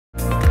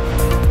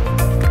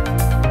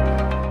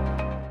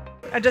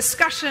a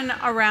discussion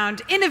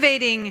around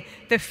innovating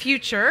the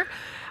future.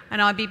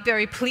 And I'll be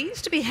very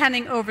pleased to be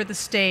handing over the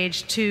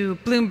stage to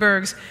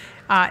Bloomberg's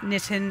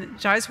Nitin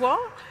Jaiswal,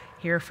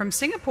 here from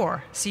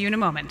Singapore. See you in a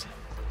moment.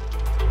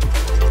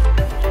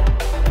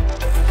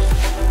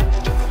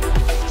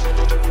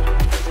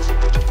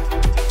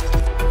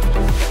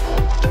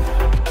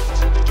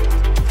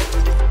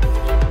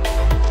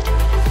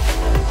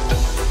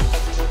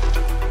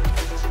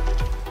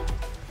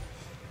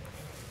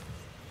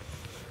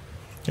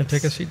 Can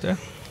take a seat there.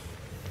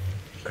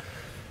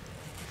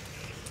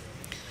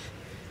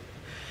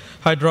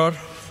 Hi, Dror.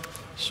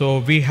 So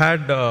we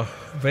had a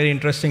very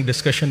interesting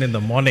discussion in the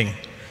morning.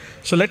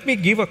 So let me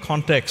give a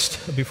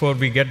context before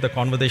we get the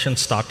conversation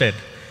started.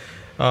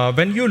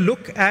 When you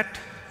look at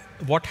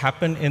what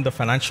happened in the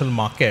financial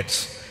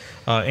markets,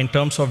 in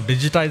terms of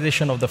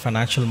digitization of the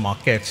financial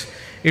markets,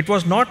 it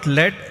was not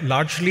led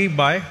largely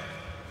by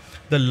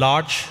the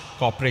large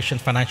corporation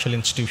financial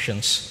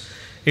institutions.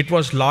 It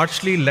was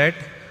largely led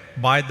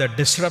by the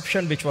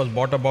disruption which was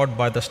brought about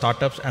by the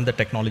startups and the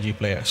technology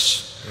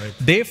players. Right.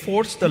 They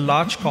forced the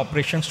large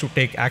corporations to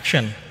take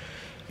action.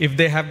 If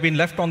they have been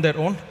left on their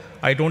own,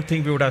 I don't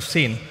think we would have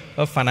seen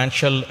a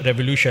financial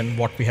revolution,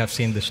 what we have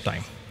seen this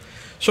time.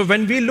 So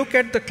when we look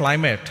at the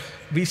climate,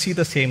 we see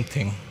the same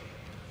thing.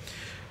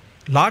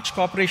 Large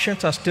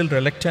corporations are still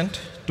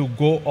reluctant to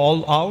go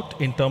all out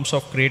in terms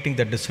of creating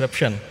the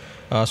disruption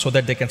so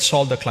that they can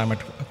solve the climate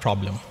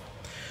problem.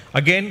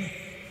 Again,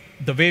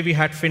 the way we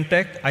had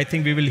fintech, I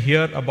think we will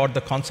hear about the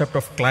concept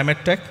of climate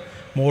tech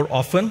more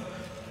often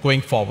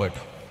going forward.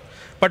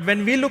 But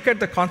when we look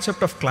at the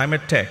concept of climate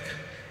tech,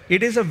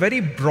 it is a very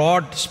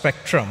broad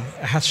spectrum.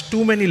 It has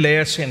too many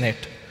layers in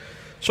it.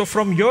 So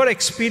from your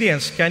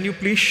experience, can you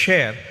please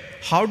share,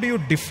 how do you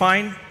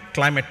define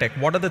climate tech?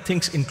 What are the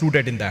things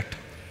included in that?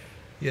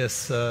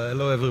 Yes,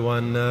 hello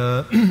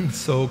everyone.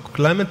 So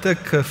climate tech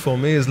for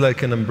me is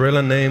like an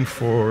umbrella name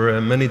for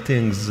many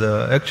things.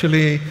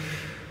 Actually,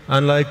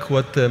 unlike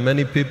what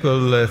many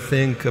people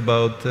think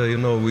about,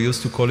 we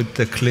used to call it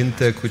clean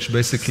tech, which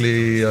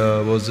basically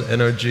was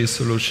energy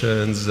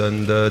solutions,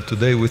 and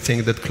today we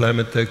think that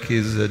climate tech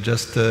is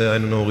just,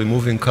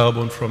 removing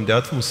carbon from the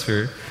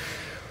atmosphere.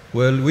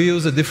 Well, we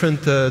use a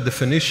different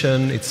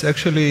definition. It's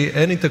actually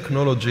any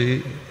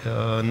technology,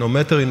 no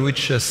matter in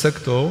which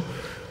sector,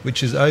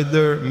 which is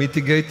either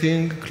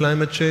mitigating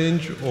climate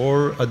change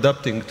or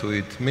adapting to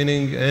it,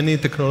 meaning any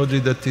technology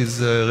that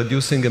is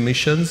reducing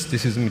emissions,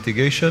 this is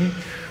mitigation,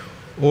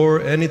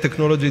 or any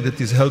technology that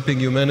is helping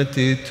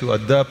humanity to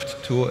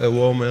adapt to a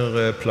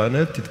warmer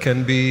planet. It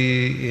can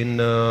be in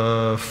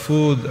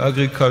food,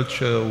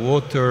 agriculture,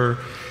 water,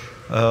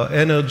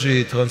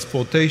 energy,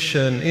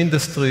 transportation,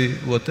 industry,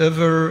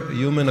 whatever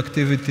human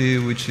activity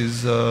which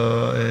is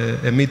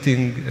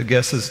emitting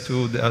gases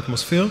to the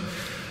atmosphere.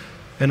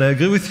 And I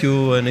agree with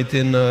you, and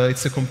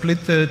it's a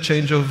complete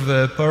change of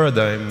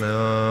paradigm.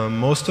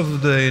 Most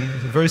of the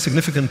very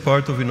significant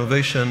part of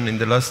innovation in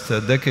the last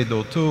decade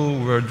or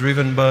two were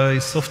driven by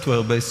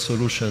software-based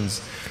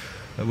solutions,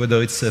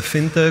 whether it's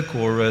fintech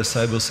or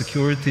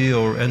cybersecurity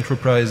or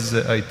enterprise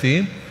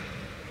IT.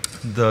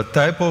 The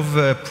type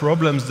of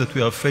problems that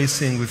we are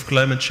facing with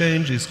climate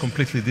change is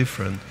completely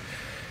different.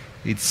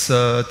 It's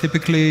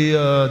typically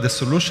the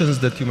solutions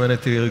that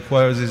humanity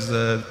requires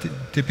is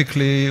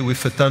typically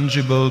with a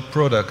tangible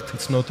product.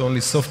 It's not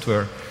only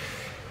software.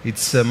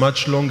 It's a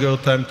much longer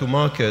time to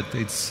market.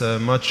 It's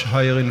much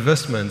higher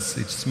investments.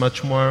 It's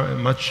much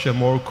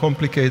more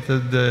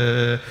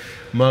complicated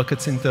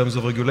markets in terms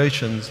of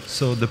regulations.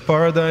 So the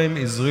paradigm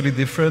is really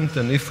different,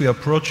 and if we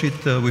approach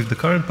it with the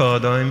current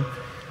paradigm,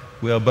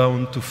 we are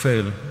bound to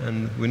fail,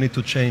 and we need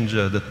to change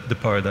the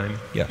paradigm.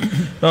 Yeah.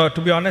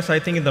 To be honest, I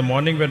think in the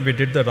morning when we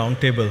did the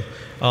roundtable,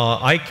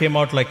 I came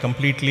out like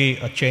completely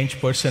a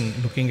changed person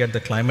looking at the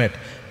climate,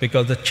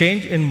 because the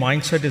change in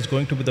mindset is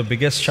going to be the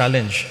biggest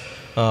challenge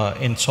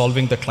in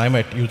solving the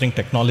climate using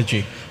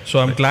technology. So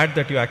I'm glad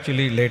that you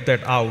actually laid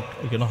that out,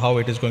 how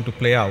it is going to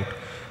play out.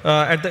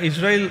 At the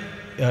Israel,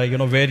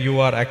 where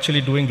you are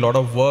actually doing a lot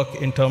of work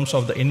in terms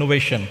of the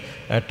innovation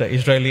at the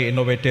Israeli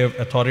Innovative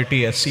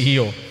Authority as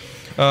CEO.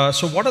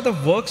 So what are the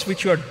works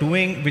which you are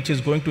doing which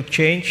is going to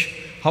change?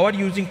 How are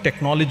you using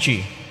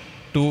technology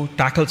to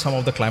tackle some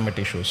of the climate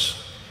issues?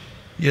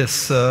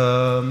 Yes,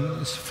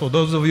 for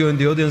those of you in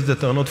the audience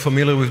that are not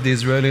familiar with the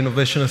Israeli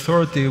Innovation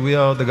Authority, we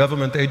are the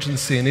government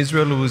agency in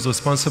Israel who is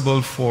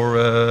responsible for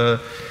the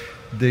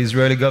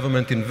Israeli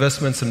government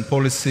investments and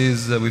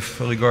policies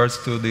with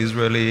regards to the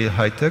Israeli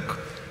high-tech.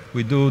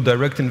 We do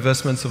direct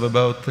investments of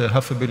about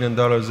 $500 million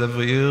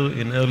every year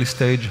in early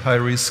stage,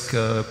 high-risk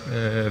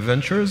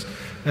ventures.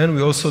 And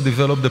we also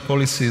develop the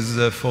policies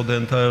for the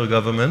entire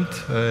government,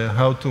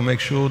 how to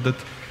make sure that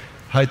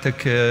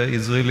high-tech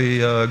is really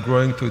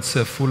growing to its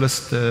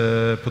fullest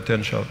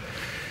potential.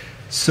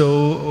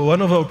 So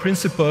one of our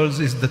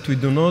principles is that we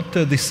do not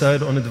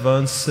decide in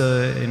advance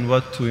in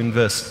what to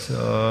invest.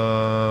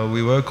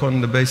 We work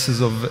on the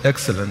basis of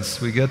excellence.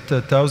 We get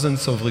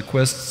thousands of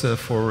requests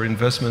for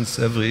investments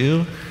every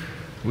year.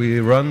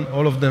 We run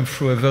all of them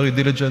through a very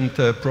diligent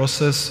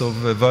process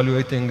of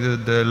evaluating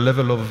the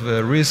level of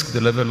risk,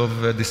 the level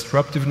of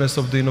disruptiveness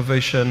of the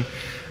innovation,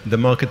 the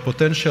market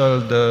potential,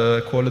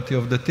 the quality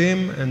of the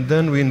team, and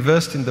then we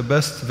invest in the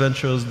best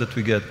ventures that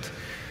we get.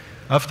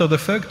 After the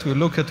fact, we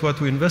look at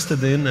what we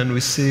invested in and we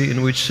see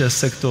in which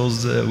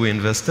sectors we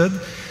invested.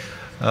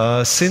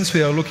 Since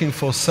we are looking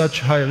for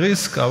such high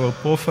risk, our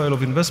profile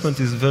of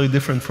investment is very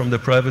different from the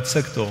private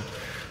sector.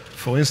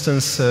 For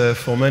instance,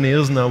 for many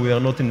years now, we are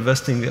not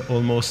investing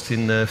almost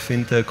in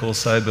fintech or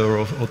cyber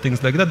or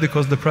things like that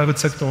because the private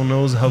sector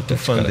knows how to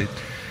fund it.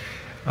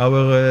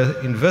 Our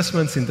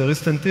investments in the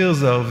recent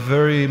years are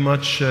very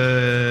much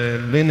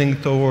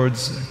leaning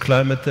towards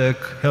climate tech,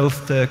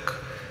 health tech,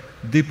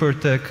 deeper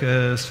tech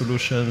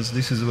solutions.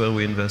 This is where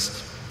we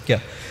invest. Yeah.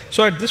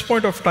 So at this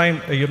point of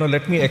time,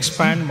 let me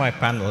expand my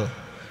panel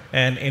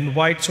and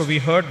invite, so we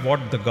heard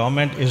what the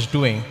government is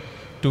doing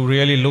to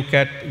really look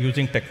at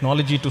using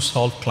technology to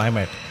solve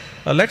climate.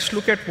 Let's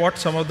look at what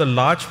some of the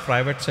large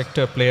private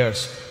sector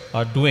players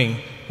are doing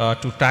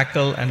to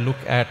tackle and look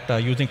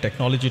at using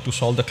technology to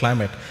solve the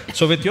climate.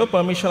 So with your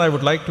permission, I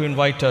would like to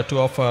invite two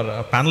of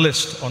our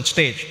panelists on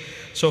stage.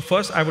 So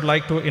first, I would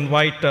like to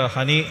invite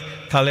Hani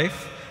Khalif.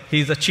 He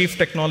is the Chief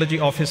Technology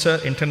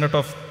Officer, Internet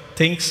of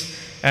Things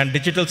and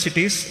Digital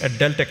Cities at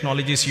Dell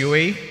Technologies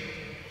UAE.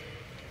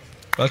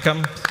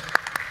 Welcome.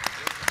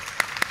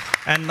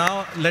 And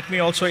now let me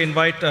also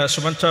invite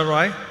Sumanta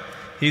Roy.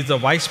 He is the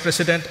Vice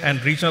President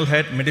and Regional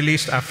Head, Middle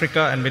East,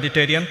 Africa and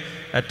Mediterranean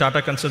at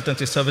Tata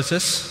Consultancy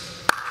Services.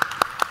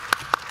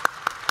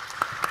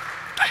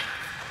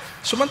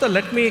 Sumanta,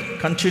 let me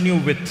continue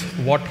with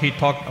what he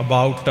talked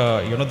about,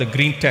 the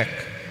green tech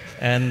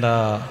and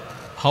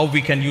how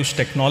we can use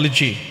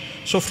technology.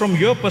 So from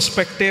your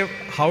perspective,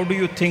 how do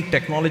you think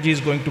technology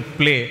is going to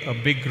play a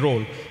big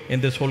role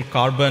in this whole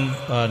carbon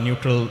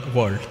neutral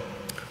world?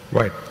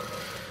 Right.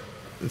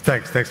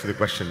 Thanks for the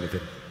question,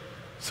 Nitin.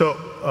 So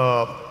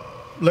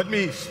let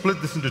me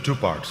split this into two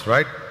parts,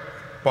 right?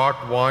 Part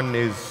one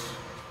is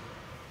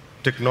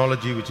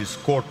technology, which is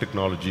core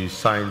technology,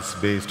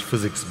 science-based,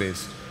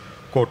 physics-based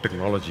core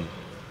technology.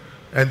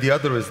 And the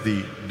other is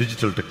the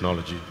digital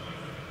technology.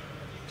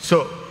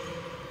 So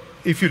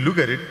if you look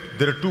at it,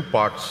 there are two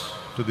parts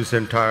to this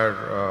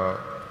entire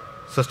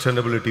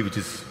sustainability which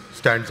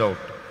stands out.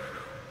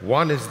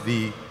 One is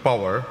the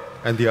power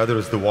and the other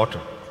is the water,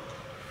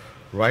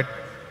 right?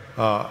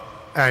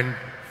 And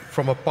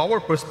from a power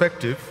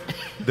perspective,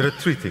 there are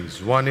three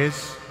things. One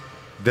is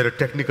there are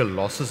technical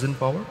losses in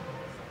power.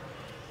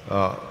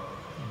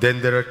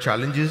 Then there are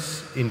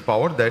challenges in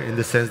power that in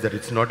the sense that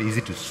it's not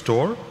easy to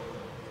store,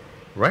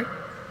 right?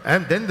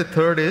 And then the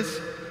third is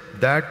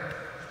that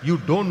you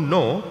don't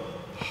know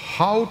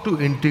how to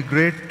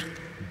integrate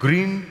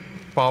green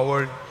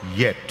power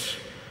yet.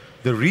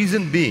 The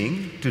reason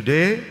being,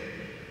 today,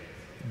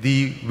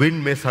 the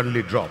wind may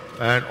suddenly drop,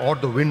 or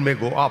the wind may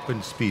go up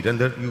in speed, and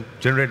then you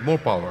generate more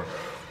power.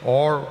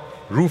 Or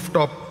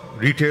rooftop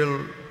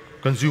retail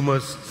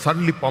consumers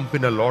suddenly pump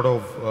in a lot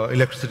of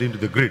electricity into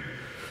the grid.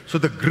 So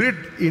the grid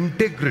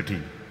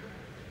integrity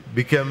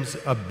becomes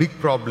a big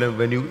problem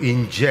when you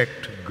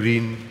inject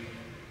green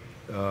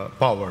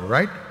power,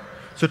 right?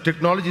 So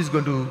technology is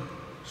going to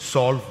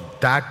solve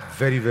that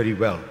very, very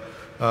well.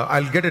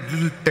 I'll get a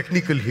little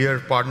technical here,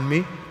 pardon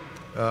me.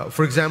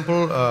 For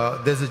example,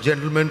 there's a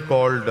gentleman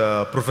called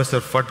Professor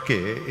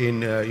Fadke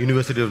in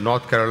University of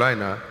North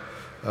Carolina.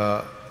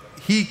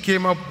 He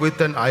came up with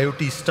an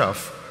IoT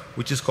stuff,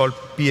 which is called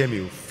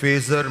PMU,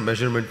 Phasor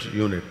Measurement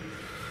Unit.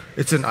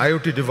 It's an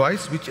IoT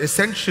device which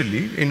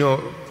essentially,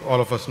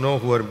 all of us know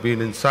who have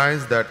been in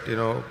science that,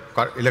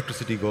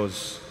 electricity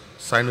goes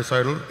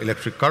sinusoidal,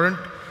 electric current.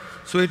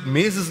 So it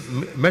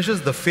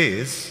measures the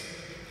phase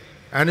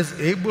and is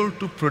able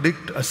to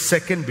predict a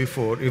second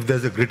before if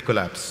there's a grid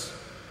collapse.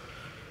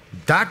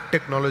 That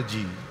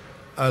technology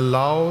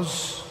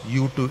allows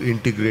you to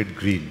integrate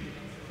green.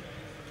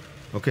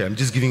 Okay, I'm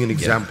just giving an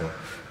example. Yeah.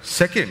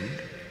 Second,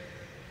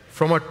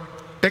 from a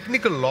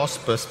technical loss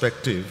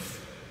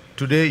perspective,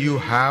 today you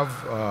have,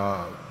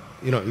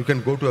 you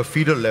can go to a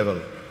feeder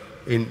level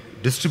in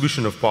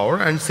distribution of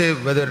power and say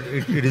whether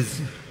it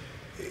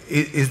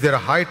is there a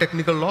high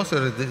technical loss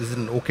or is it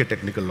an okay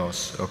technical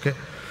loss, okay?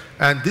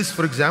 And this,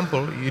 for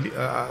example,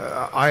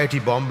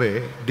 IIT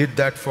Bombay did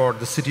that for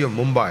the city of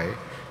Mumbai,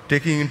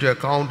 taking into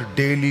account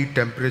daily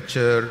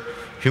temperature,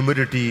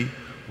 humidity,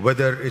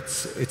 whether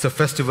it's a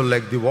festival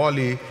like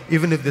Diwali,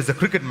 even if there's a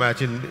cricket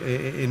match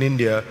in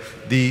India,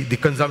 the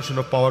consumption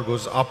of power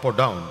goes up or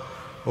down.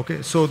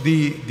 Okay, so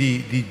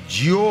the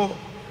geo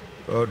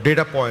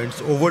data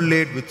points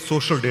overlaid with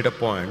social data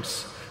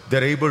points,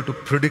 they're able to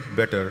predict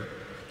better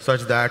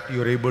such that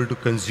you're able to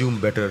consume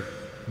better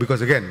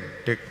because again,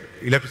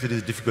 electricity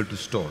is difficult to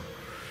store.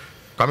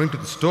 Coming to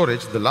the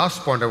storage, the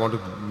last point I want to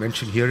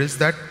mention here is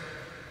that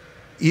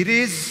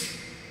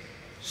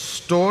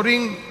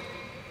storing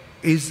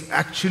is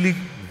actually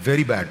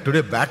very bad.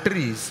 Today,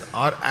 batteries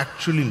are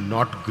actually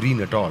not green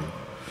at all.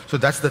 So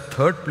that's the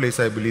third place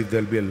I believe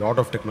there'll be a lot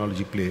of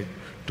technology play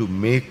to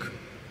make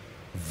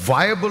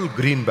viable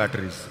green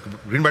batteries.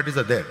 Green batteries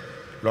are there.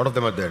 A lot of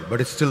them are there,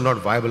 but it's still not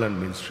viable and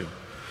mainstream.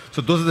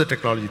 So those are the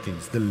technology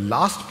things. The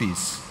last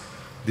piece,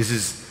 this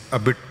is a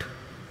bit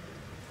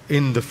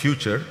in the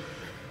future,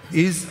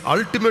 is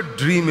ultimate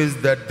dream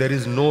is that there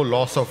is no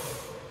loss of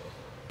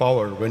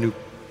power when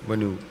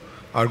you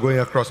are going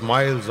across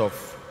miles of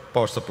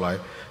power supply,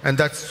 and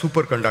that's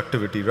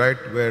superconductivity, right?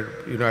 Where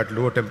at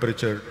lower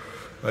temperature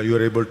you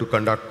are able to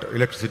conduct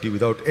electricity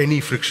without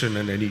any friction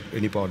and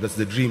any power. That's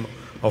the dream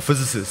of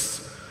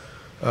physicists.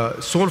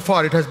 So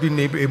far, it has been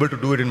able to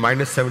do it in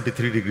minus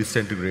 73 degrees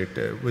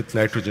centigrade with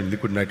nitrogen,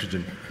 liquid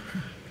nitrogen.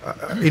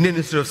 Indian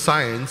Institute of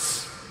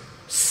Science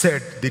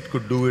said it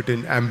could do it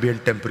in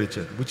ambient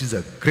temperature, which is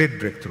a great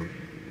breakthrough.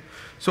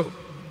 So,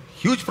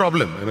 huge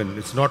problem. I mean,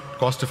 it's not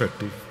cost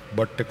effective,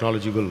 but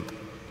technology will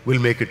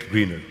make it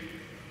greener.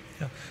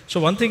 Yeah. So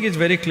one thing is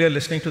very clear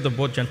listening to the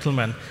both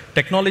gentlemen,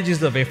 technology is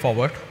the way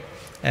forward.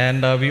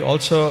 And we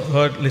also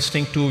heard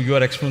listening to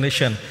your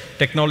explanation,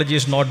 technology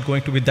is not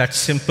going to be that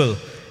simple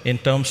in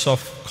terms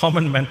of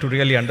common man to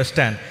really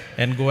understand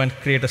and go and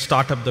create a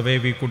startup the way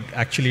we could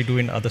actually do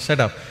in other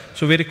setup.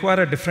 So we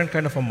require a different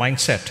kind of a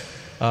mindset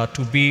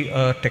to be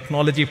a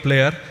technology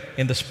player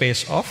in the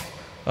space of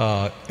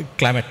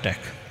climate tech.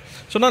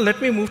 So now let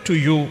me move to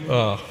you.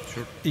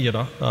 Sure.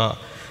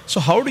 So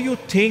how do you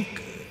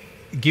think,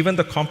 given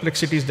the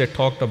complexities they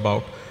talked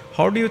about,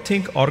 how do you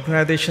think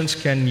organizations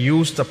can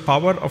use the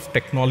power of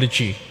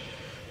technology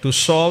to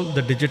solve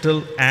the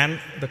digital and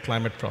the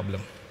climate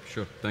problem?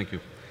 Sure, thank you.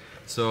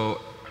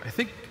 So I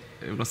think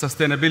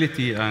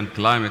sustainability and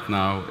climate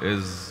now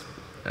is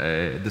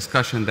a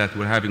discussion that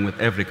we're having with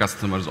every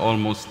customer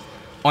almost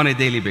on a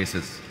daily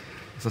basis.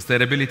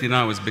 Sustainability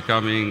now is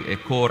becoming a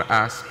core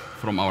ask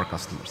from our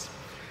customers.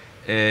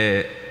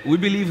 We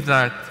believe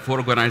that for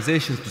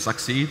organizations to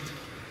succeed,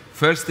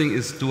 first thing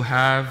is to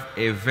have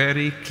a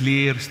very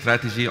clear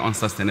strategy on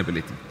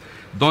sustainability.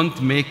 Don't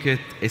make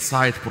it a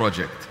side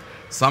project,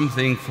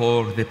 something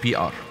for the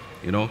PR,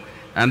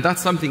 And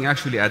that's something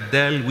actually at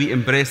Dell we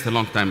embraced a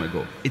long time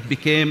ago. It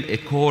became a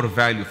core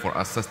value for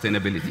us,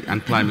 sustainability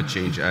and climate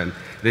change and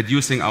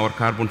reducing our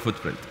carbon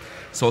footprint.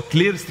 So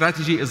clear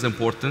strategy is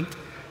important.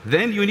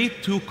 Then you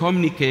need to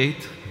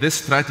communicate this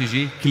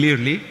strategy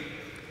clearly,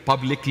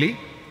 publicly,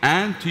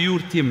 and to your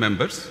team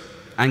members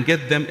and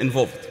get them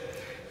involved.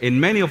 In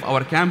many of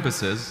our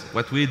campuses,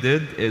 what we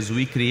did is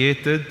we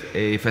created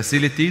a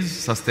facilities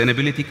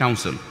sustainability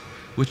council,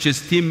 which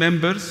is team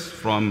members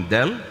from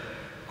Dell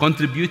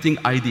contributing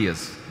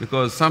ideas,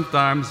 because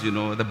sometimes,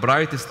 the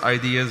brightest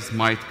ideas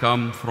might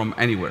come from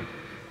anywhere.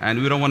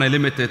 And we don't want to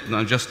limit it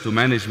not just to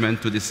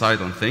management to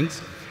decide on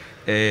things.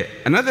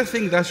 Another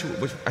thing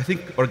which I think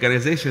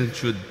organizations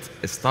should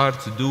start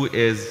to do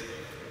is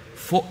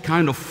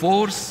kind of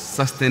force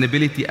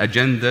sustainability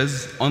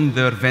agendas on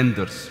their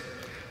vendors.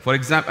 For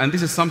example, and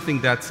this is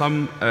something that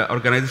some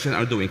organizations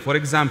are doing. For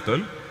example,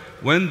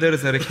 when there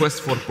is a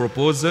request for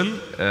proposal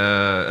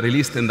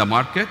released in the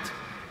market,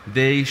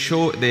 they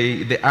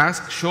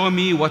ask, show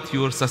me what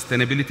your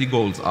sustainability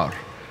goals are.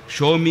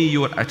 Show me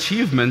your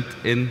achievement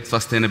in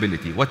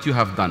sustainability, what you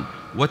have done,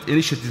 what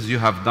initiatives you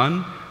have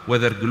done,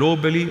 whether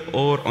globally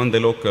or on the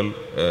local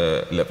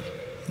level.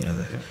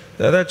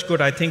 That's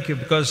good, I think,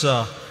 because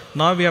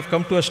now we have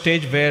come to a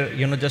stage where,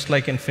 just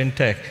like in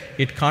fintech,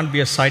 it can't be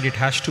a side, it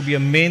has to be a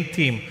main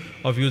theme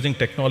of using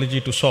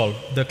technology to solve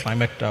the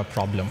climate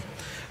problem.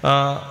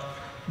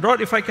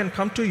 Rod, if I can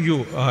come to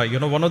you,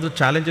 one of the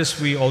challenges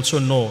we also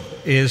know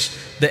is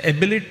the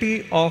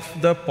ability of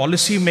the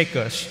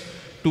policymakers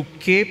to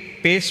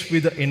keep pace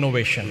with the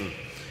innovation.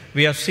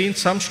 We have seen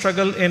some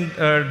struggle in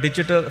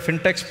digital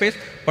fintech space,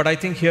 but I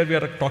think here we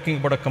are talking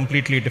about a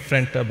completely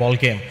different ball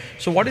game.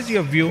 So what is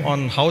your view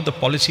on how the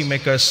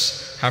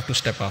policymakers have to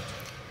step up?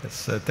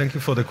 Yes, thank you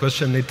for the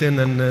question, Nitin,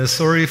 and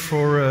sorry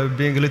for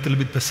being a little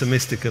bit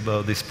pessimistic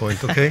about this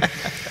point, okay?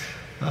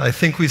 I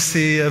think we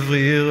see every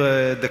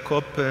year the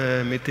COP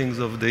meetings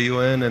of the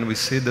UN, and we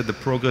see that the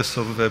progress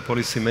of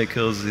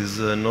policymakers is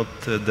not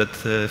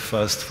that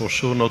fast, for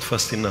sure not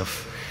fast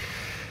enough.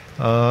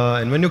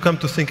 And when you come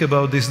to think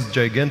about this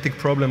gigantic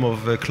problem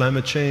of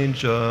climate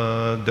change,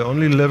 the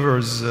only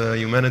levers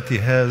humanity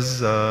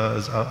has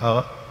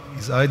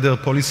is either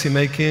policy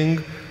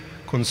making,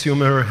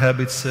 consumer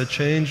habits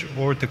change,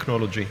 or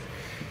technology.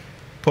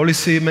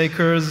 Policy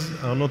makers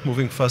are not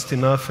moving fast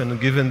enough,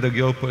 and given the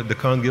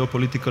current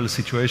geopolitical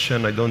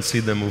situation, I don't see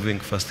them moving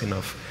fast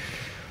enough.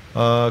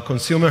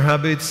 Consumer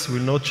habits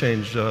will not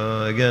change.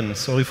 Again,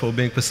 sorry for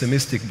being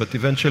pessimistic, but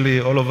eventually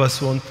all of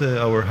us want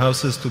our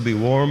houses to be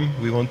warm.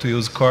 We want to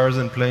use cars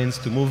and planes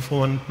to move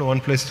from one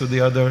place to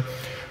the other.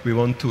 We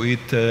want to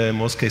eat, in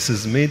most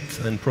cases, meat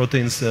and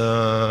proteins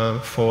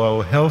for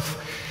our health.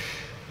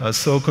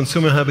 So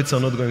consumer habits are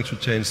not going to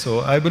change.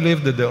 So I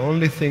believe that the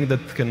only thing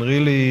that can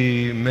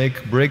really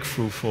make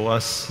breakthrough for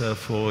us,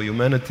 for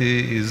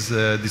humanity, is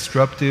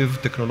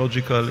disruptive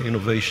technological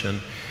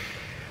innovation.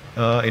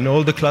 In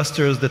all the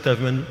clusters that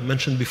I've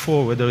mentioned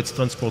before, whether it's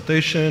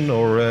transportation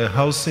or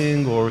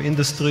housing or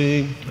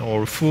industry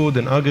or food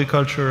and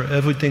agriculture,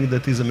 everything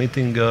that is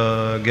emitting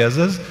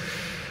gases,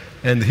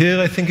 And here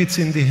I think it's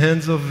in the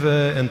hands of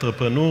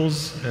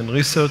entrepreneurs and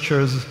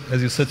researchers.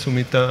 As you said,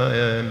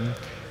 Sumita,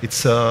 it's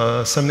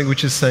something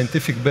which is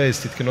scientific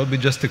based. It cannot be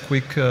just a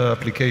quick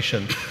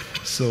application.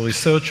 So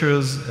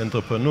researchers,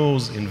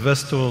 entrepreneurs,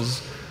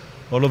 investors,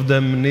 all of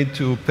them need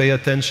to pay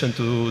attention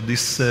to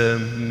this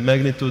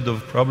magnitude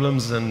of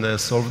problems and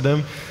solve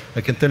them.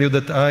 I can tell you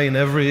that I, in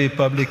every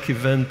public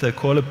event,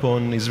 call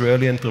upon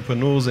Israeli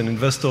entrepreneurs and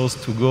investors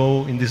to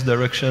go in this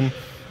direction.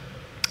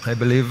 I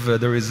believe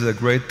there is a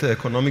great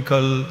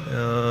economical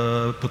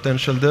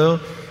potential there,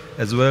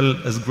 as well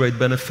as great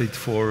benefit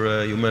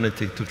for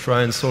humanity to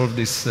try and solve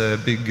these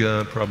big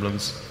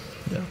problems.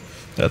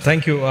 Yeah.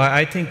 Thank you.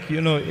 I think,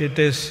 it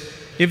is,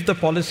 if the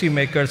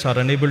policymakers are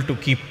unable to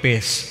keep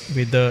pace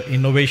with the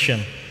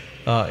innovation,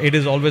 it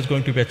is always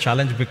going to be a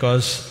challenge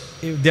because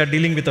they are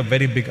dealing with a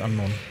very big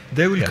unknown.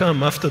 They will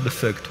come after the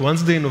fact.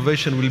 Once the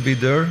innovation will be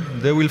there,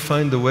 they will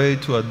find a way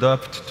to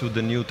adapt to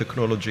the new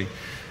technology.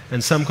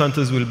 And some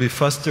countries will be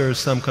faster,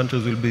 some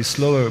countries will be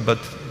slower, but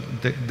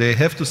they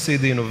have to see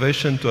the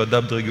innovation to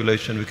adapt the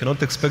regulation. We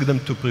cannot expect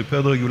them to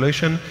prepare the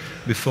regulation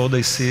before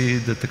they see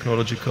the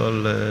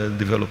technological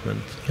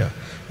development. Yeah,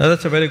 now,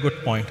 that's a very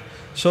good point.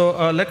 So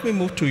let me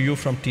move to you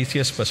from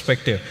TCS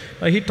perspective.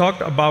 He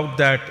talked about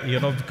that,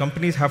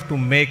 companies have to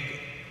make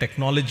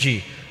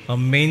technology a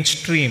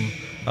mainstream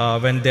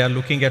when they are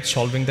looking at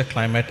solving the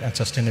climate and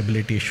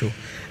sustainability issue.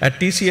 At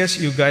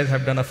TCS, you guys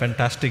have done a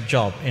fantastic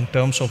job in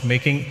terms of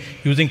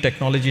using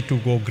technology to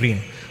go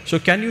green. So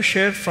can you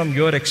share from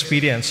your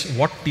experience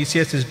what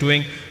TCS is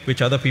doing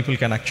which other people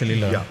can actually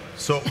learn? Yeah,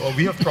 so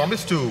we have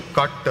promised to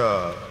cut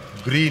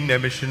green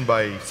emission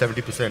by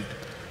 70%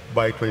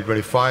 by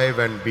 2025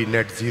 and be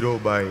net zero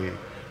by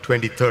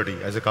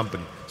 2030 as a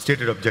company,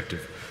 stated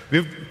objective.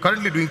 We're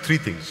currently doing three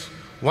things.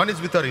 One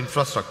is with our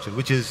infrastructure,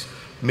 which is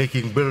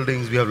making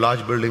buildings. We have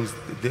large buildings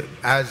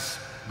as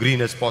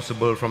green as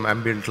possible, from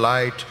ambient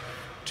light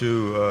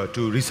to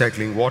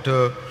recycling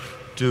water,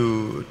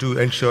 to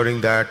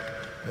ensuring that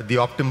the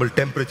optimal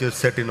temperature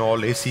set in all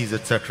ACs,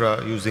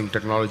 etc., using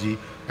technology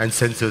and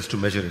sensors to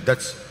measure it.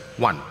 That's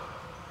one.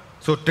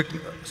 So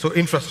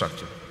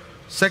infrastructure.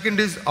 Second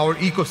is our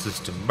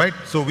ecosystem, right?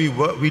 So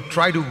we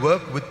try to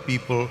work with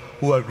people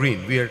who are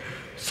green. We are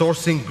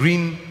sourcing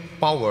green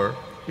power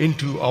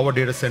into our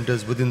data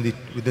centers within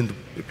the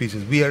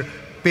pieces. We are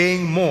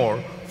paying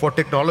more for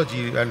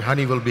technology, and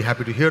Hani will be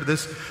happy to hear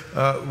this,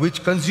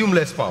 which consume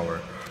less power,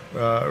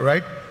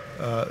 right?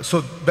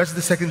 So that's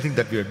the second thing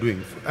that we are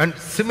doing. And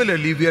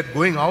similarly, we are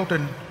going out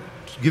and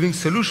giving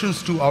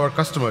solutions to our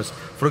customers.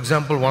 For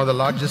example, one of the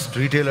largest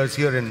retailers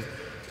here in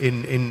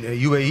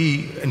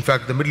UAE, in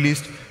fact, the Middle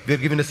East, we are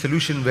giving a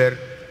solution where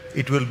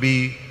it will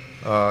be,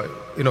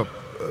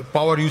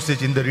 power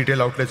usage in the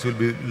retail outlets will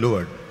be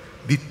lowered.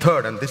 The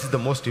third, and this is the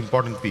most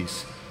important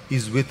piece,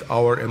 is with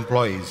our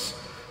employees.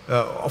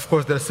 Of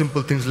course, there are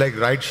simple things like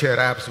ride-share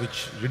apps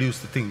which reduce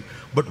the thing.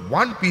 But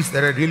one piece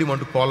that I really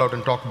want to call out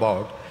and talk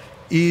about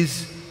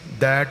is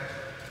that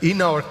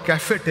in our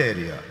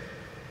cafeteria,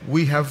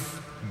 we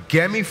have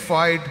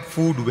gamified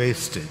food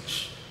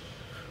wastage.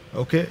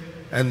 Okay?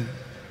 And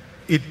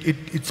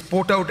it's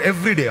put out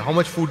every day how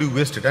much food you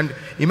wasted. And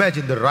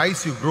imagine the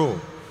rice you grow,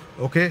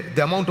 okay?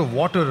 The amount of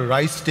water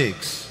rice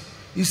takes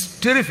is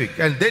terrific.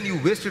 And then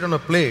you waste it on a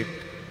plate.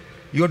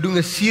 You are doing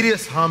a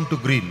serious harm to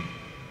green,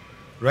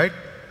 right?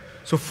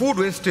 So food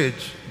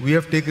wastage, we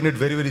have taken it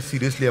very, very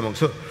seriously among.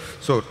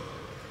 So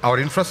our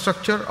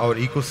infrastructure, our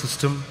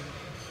ecosystem,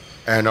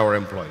 and our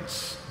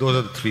employees. Those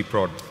are the three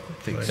broad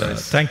things.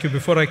 Thank you.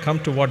 Before I come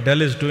to what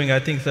Dell is doing, I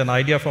think it's an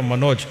idea from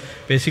Manoj,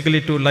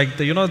 basically to like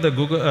the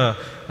Google,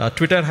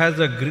 Twitter has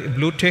a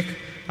blue tick.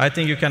 I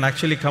think you can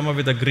actually come up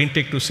with a green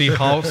tick to see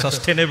how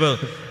sustainable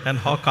and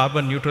how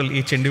carbon neutral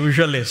each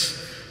individual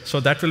is. So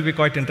that will be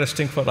quite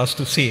interesting for us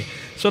to see.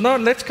 So now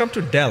let's come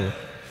to Dell.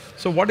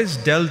 So what is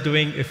Dell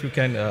doing, if you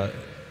can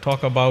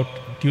talk about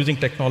using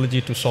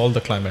technology to solve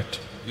the climate?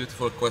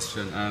 Beautiful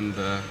question, and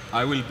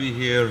I will be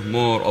here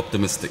more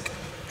optimistic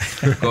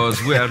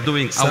because we are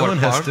doing our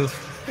part,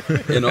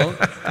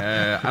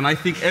 and I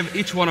think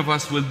each one of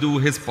us will do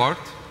his part.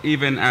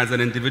 Even as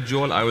an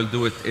individual, I will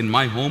do it in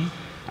my home.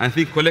 I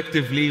think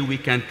collectively we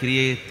can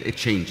create a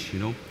change,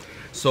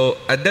 So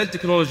at Dell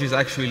Technologies,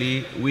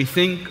 actually, we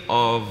think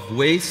of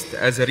waste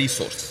as a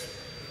resource.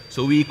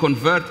 So we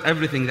convert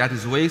everything that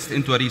is waste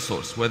into a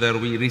resource, whether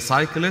we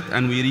recycle it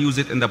and we reuse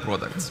it in the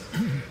products.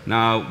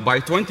 Now, by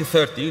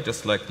 2030,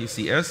 just like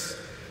TCS,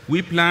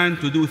 we plan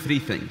to do three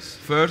things.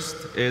 First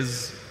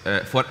is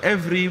for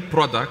every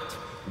product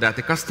that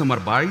a customer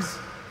buys,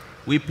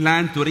 we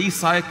plan to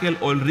recycle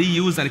or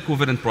reuse an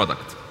equivalent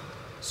product.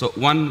 So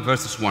 1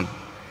 versus 1.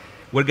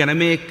 We're going to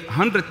make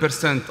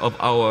 100% of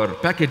our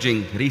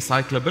packaging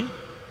recyclable,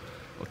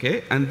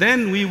 okay? And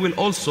then we will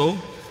also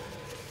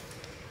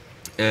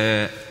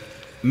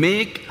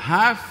make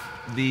half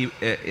the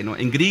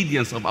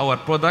ingredients of our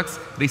products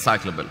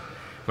recyclable.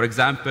 For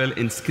example,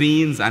 in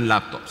screens and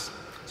laptops.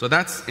 So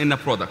that's in a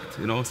product,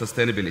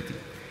 sustainability.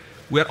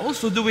 We are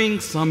also doing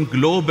some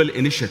global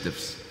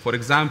initiatives. For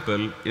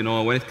example,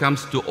 when it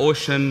comes to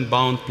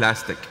ocean-bound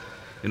plastic,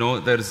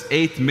 there's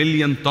 8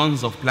 million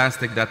tons of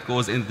plastic that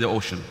goes into the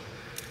ocean.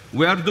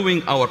 We are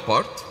doing our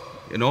part,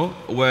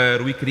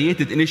 where we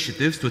created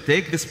initiatives to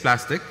take this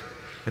plastic,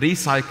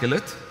 recycle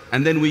it,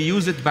 and then we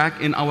use it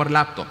back in our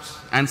laptops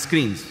and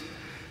screens.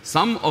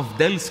 Some of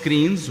Dell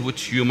screens,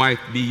 which you might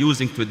be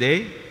using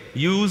today,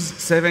 use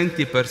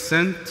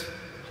 70%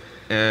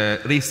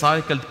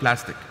 recycled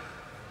plastic.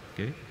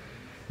 Okay?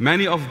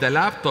 Many of the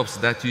laptops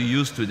that you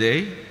use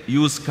today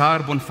use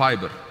carbon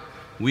fiber.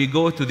 We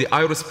go to the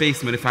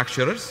aerospace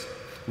manufacturers,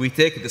 we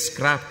take the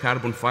scrap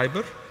carbon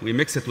fiber, we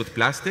mix it with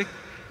plastic,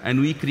 and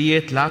we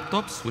create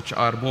laptops which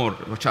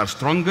are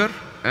stronger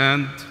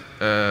and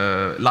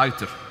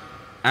lighter,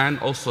 and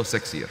also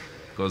sexier,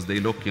 because they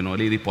look,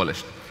 really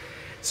polished.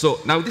 So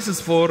now this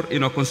is for,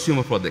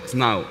 consumer products.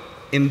 Now,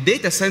 in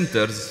data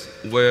centers,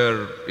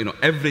 where,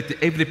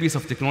 every piece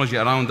of technology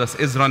around us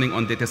is running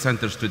on data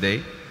centers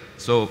today.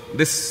 So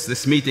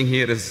this meeting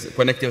here is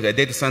connected to a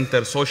data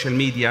center, social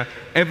media,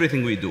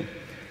 everything we do.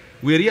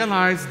 We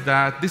realized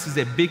that this is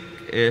a big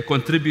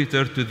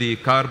contributor to the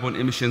carbon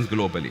emissions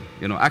globally.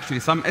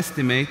 Actually, some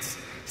estimates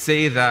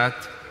say that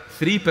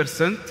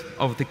 3%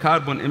 of the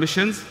carbon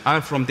emissions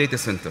are from data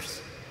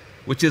centers,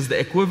 which is the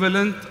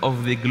equivalent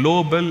of the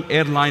global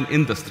airline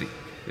industry.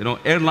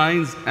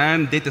 Airlines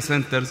and data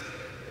centers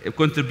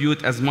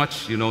contribute as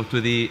much,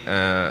 to the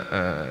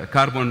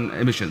carbon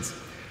emissions.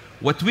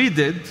 What we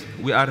did,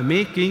 we are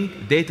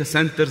making data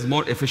centers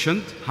more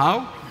efficient.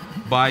 How?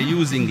 By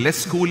using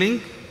less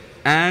cooling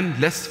and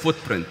less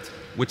footprint,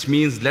 which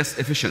means less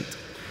efficient.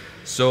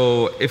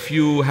 So if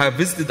you have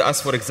visited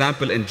us, for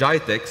example, in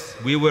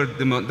GITEX, we were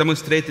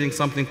demonstrating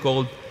something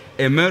called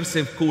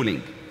immersive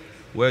cooling,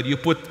 where you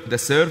put the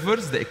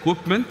servers, the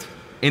equipment,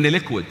 in a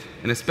liquid,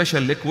 in a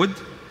special liquid,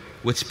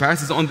 which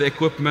passes on the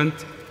equipment,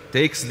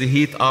 takes the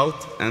heat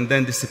out, and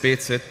then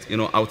dissipates it,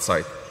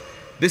 outside.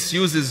 This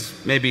uses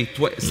maybe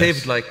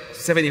saves like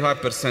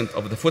 75%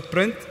 of the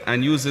footprint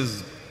and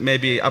uses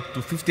maybe up to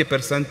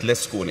 50%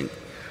 less cooling.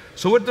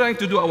 So we're trying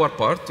to do our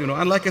part,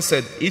 and like I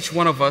said, each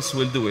one of us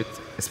will do it.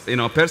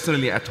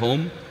 Personally at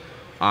home,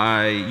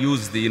 I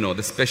use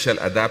the special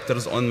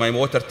adapters on my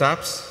water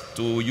taps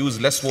to use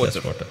less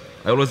water.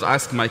 I always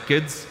ask my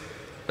kids,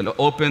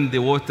 open the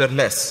water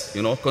less,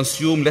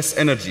 consume less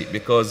energy,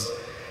 because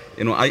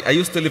I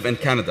used to live in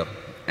Canada,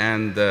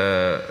 and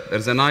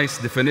there's a nice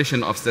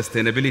definition of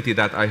sustainability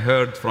that I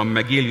heard from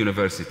McGill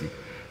University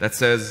that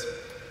says,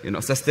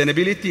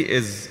 sustainability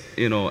is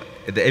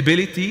the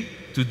ability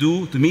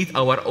to meet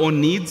our own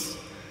needs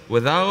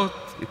without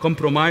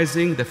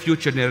compromising the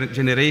future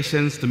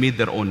generations to meet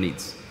their own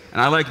needs. And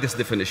I like this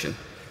definition,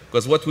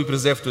 because what we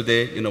preserve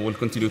today, will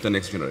continue to the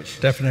next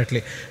generation.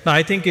 Definitely. Now,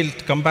 I think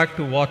it'll come back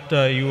to what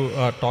you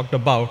talked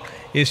about,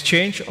 is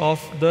change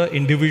of the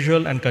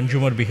individual and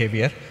consumer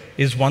behavior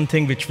is one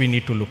thing which we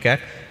need to look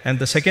at. And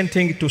the second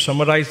thing, to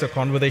summarize the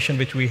conversation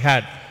which we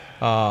had,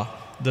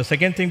 the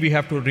second thing we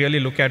have to really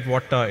look at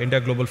what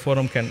India Global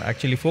Forum can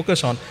actually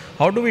focus on.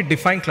 How do we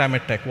define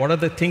climate tech? What are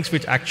the things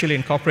which actually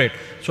incorporate,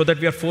 so that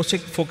we are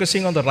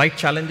focusing on the right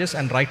challenges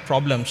and right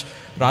problems,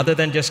 rather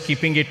than just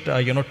keeping it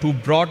too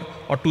broad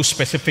or too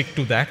specific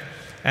to that.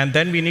 And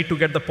then we need to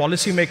get the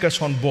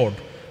policymakers on board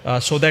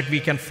so that we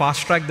can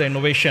fast track the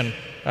innovation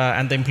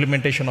and the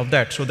implementation of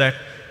that, so that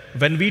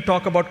when we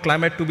talk about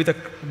climate to be the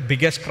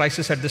biggest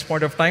crisis at this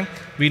point of time,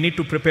 we need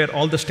to prepare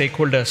all the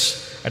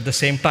stakeholders at the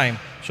same time,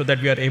 so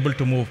that we are able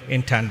to move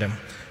in tandem.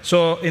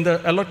 So in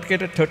the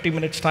allocated 30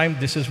 minutes time,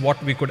 this is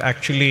what we could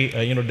actually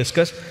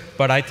discuss.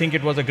 But I think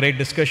it was a great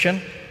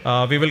discussion.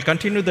 We will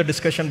continue the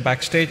discussion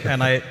backstage,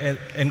 and I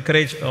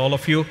encourage all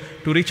of you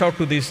to reach out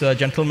to these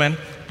gentlemen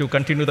to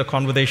continue the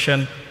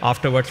conversation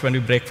afterwards when we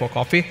break for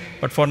coffee.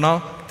 But for now,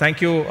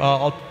 thank you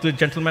all the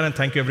gentlemen, and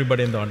thank you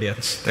everybody in the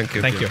audience. Thank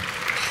you. Thank you.